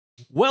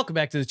Welcome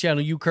back to the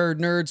channel, you curd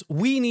nerds.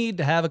 We need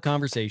to have a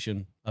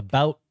conversation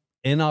about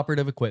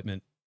inoperative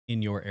equipment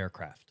in your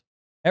aircraft.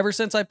 Ever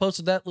since I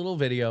posted that little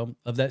video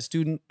of that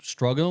student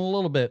struggling a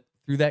little bit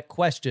through that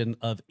question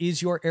of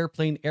is your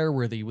airplane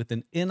airworthy with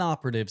an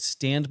inoperative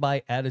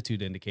standby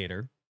attitude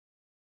indicator,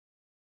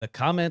 the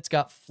comments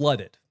got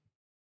flooded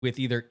with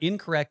either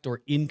incorrect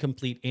or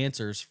incomplete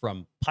answers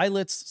from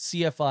pilots,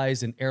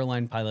 CFIs, and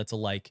airline pilots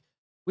alike,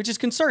 which is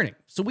concerning.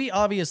 So we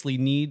obviously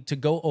need to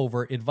go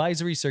over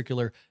Advisory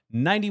Circular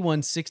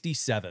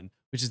 9167,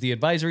 which is the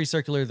advisory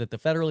circular that the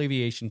Federal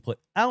Aviation put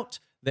out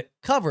that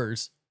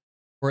covers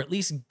or at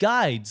least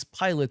guides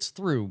pilots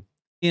through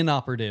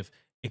inoperative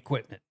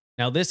equipment.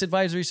 Now, this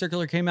advisory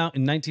circular came out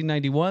in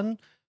 1991,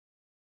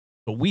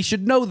 but we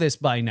should know this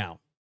by now.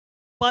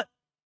 But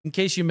in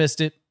case you missed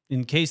it,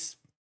 in case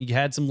you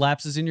had some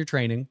lapses in your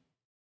training,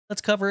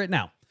 let's cover it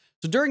now.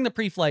 So during the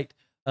pre-flight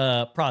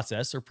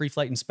process or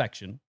pre-flight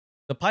inspection,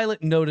 the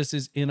pilot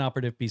notices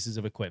inoperative pieces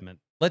of equipment.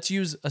 Let's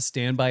use a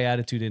standby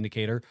attitude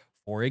indicator,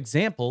 for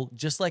example,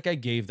 just like I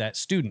gave that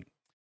student.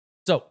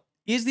 So,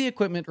 is the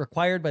equipment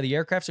required by the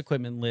aircraft's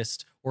equipment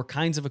list or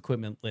kinds of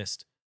equipment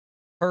list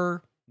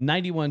per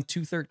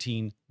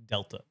 91213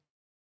 Delta?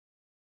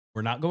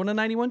 We're not going to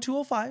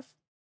 91205.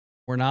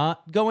 We're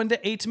not going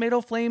to 8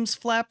 tomato flames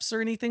flaps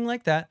or anything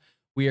like that.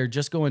 We are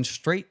just going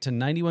straight to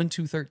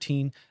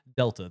 91213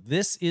 Delta.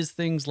 This is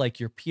things like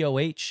your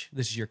POH.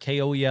 This is your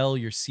KOEL,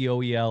 your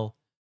COEL.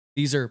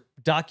 These are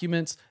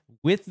documents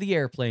with the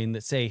airplane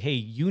that say, hey,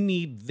 you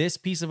need this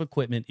piece of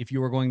equipment if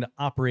you are going to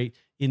operate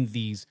in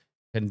these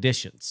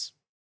conditions.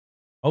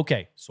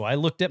 Okay, so I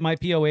looked at my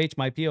POH.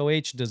 My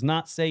POH does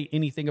not say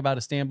anything about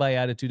a standby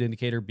attitude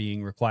indicator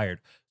being required.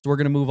 So we're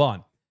going to move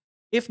on.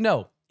 If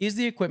no, is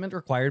the equipment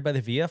required by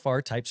the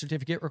VFR type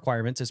certificate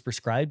requirements as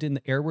prescribed in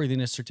the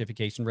Airworthiness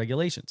Certification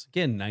Regulations?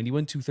 Again,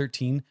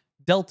 91213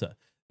 Delta.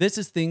 This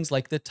is things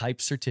like the type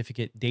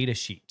certificate data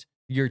sheet,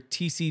 your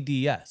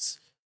TCDS.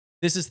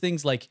 This is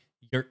things like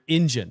your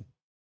engine.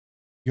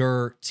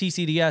 Your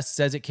TCDS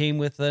says it came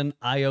with an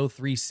IO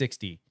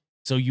 360.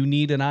 So you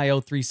need an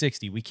IO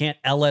 360. We can't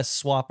LS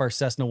swap our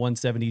Cessna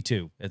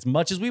 172. As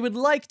much as we would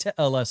like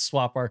to LS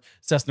swap our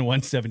Cessna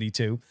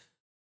 172,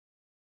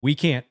 we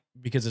can't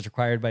because it's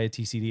required by a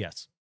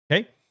TCDS.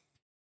 Okay?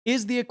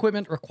 Is the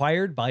equipment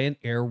required by an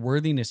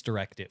airworthiness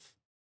directive?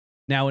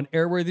 Now, an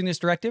airworthiness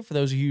directive, for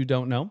those of you who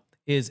don't know,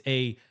 is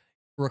a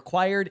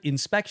required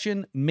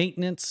inspection,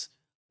 maintenance,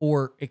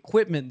 or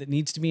equipment that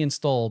needs to be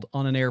installed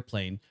on an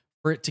airplane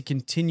for it to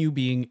continue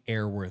being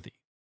airworthy.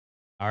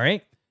 All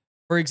right?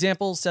 For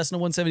example, Cessna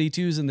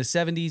 172s in the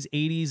 70s,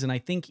 80s, and I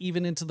think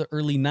even into the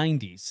early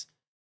 90s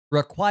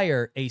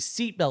require a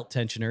seatbelt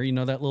tensioner. You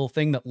know that little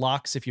thing that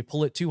locks if you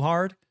pull it too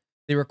hard?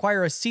 They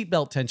require a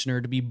seatbelt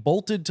tensioner to be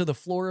bolted to the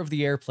floor of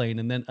the airplane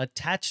and then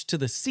attached to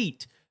the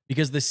seat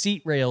because the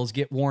seat rails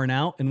get worn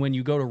out, and when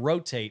you go to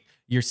rotate,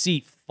 your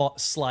seat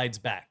slides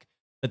back.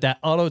 But that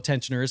auto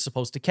tensioner is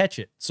supposed to catch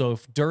it. So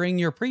if during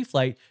your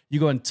pre-flight, you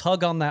go and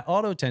tug on that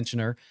auto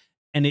tensioner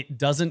and it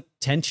doesn't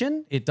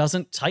tension, it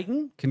doesn't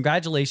tighten,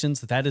 congratulations,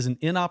 that is an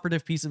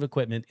inoperative piece of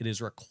equipment. It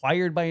is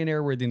required by an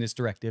airworthiness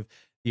directive.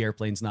 The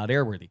airplane's not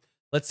airworthy.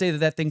 Let's say that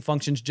that thing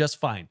functions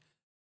just fine.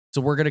 So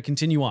we're going to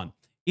continue on.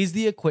 Is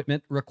the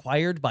equipment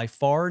required by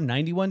FAR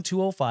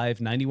 91205,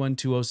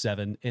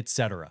 91207,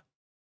 etc.?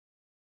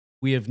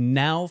 We have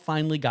now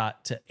finally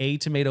got to A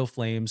Tomato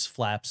Flames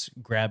Flaps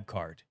grab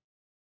card.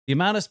 The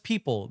amount of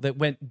people that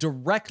went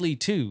directly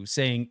to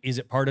saying, is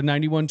it part of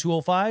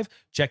 91205?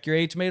 Check your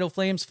A Tomato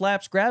Flames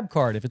Flaps grab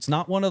card. If it's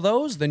not one of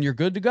those, then you're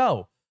good to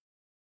go.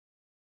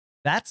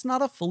 That's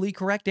not a fully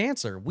correct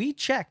answer. We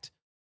checked,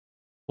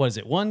 what is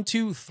it, 1,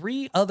 2,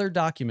 3 other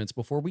documents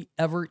before we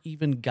ever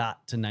even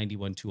got to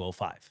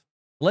 91205.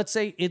 Let's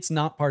say it's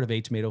not part of A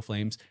Tomato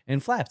Flames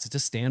and Flaps. It's a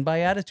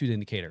standby attitude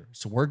indicator.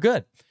 So we're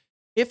good.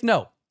 If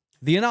no,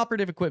 the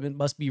inoperative equipment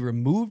must be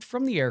removed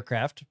from the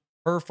aircraft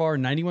per FAR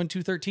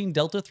 91213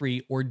 Delta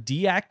 3 or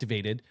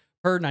deactivated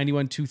per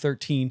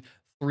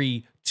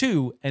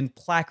 91213-3-2 and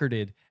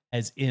placarded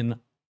as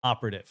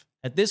inoperative.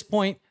 At this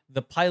point,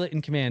 the pilot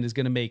in command is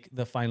going to make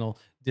the final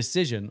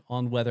decision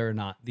on whether or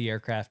not the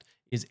aircraft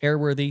is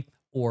airworthy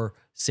or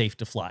safe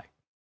to fly.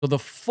 So the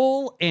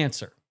full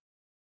answer,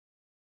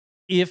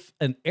 if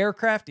an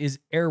aircraft is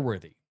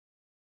airworthy,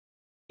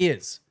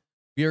 is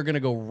we are going to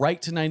go right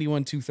to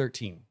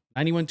 91213.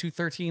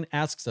 91213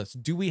 asks us,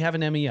 do we have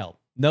an MEL?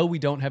 No, we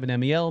don't have an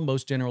MEL.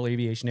 Most general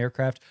aviation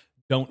aircraft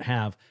don't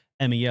have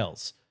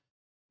MELs.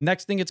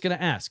 Next thing it's going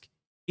to ask,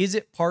 is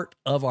it part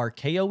of our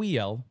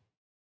KOEL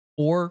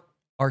or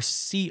our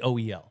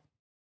COEL?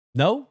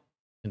 No?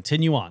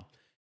 Continue on.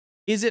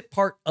 Is it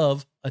part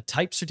of a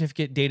type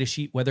certificate data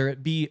sheet, whether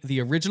it be the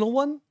original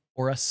one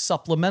or a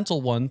supplemental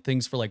one,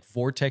 things for like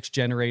vortex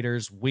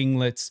generators,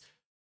 winglets,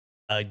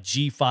 a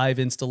G5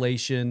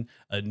 installation,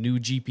 a new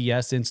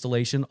GPS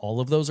installation,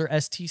 all of those are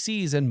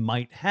STCs and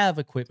might have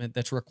equipment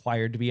that's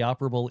required to be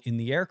operable in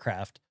the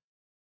aircraft.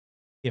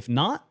 If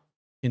not,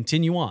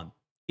 continue on.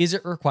 Is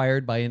it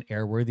required by an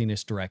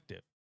airworthiness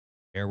directive?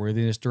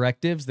 Airworthiness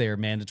directives, they are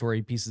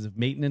mandatory pieces of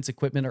maintenance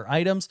equipment or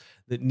items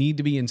that need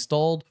to be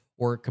installed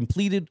or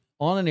completed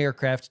on an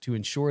aircraft to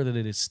ensure that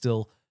it is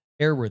still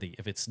airworthy.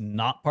 If it's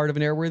not part of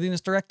an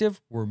airworthiness directive,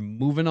 we're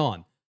moving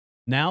on.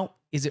 Now,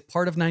 is it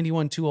part of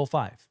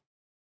 91205?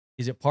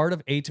 Is it part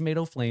of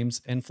tomato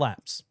flames and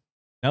flaps?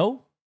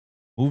 No?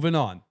 Moving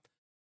on.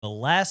 The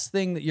last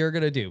thing that you're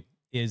going to do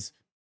is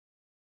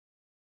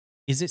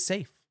it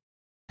safe?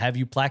 Have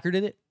you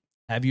placarded it?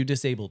 Have you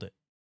disabled it?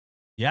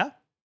 Yeah?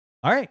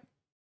 All right.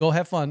 Go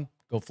have fun.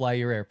 Go fly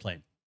your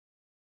airplane.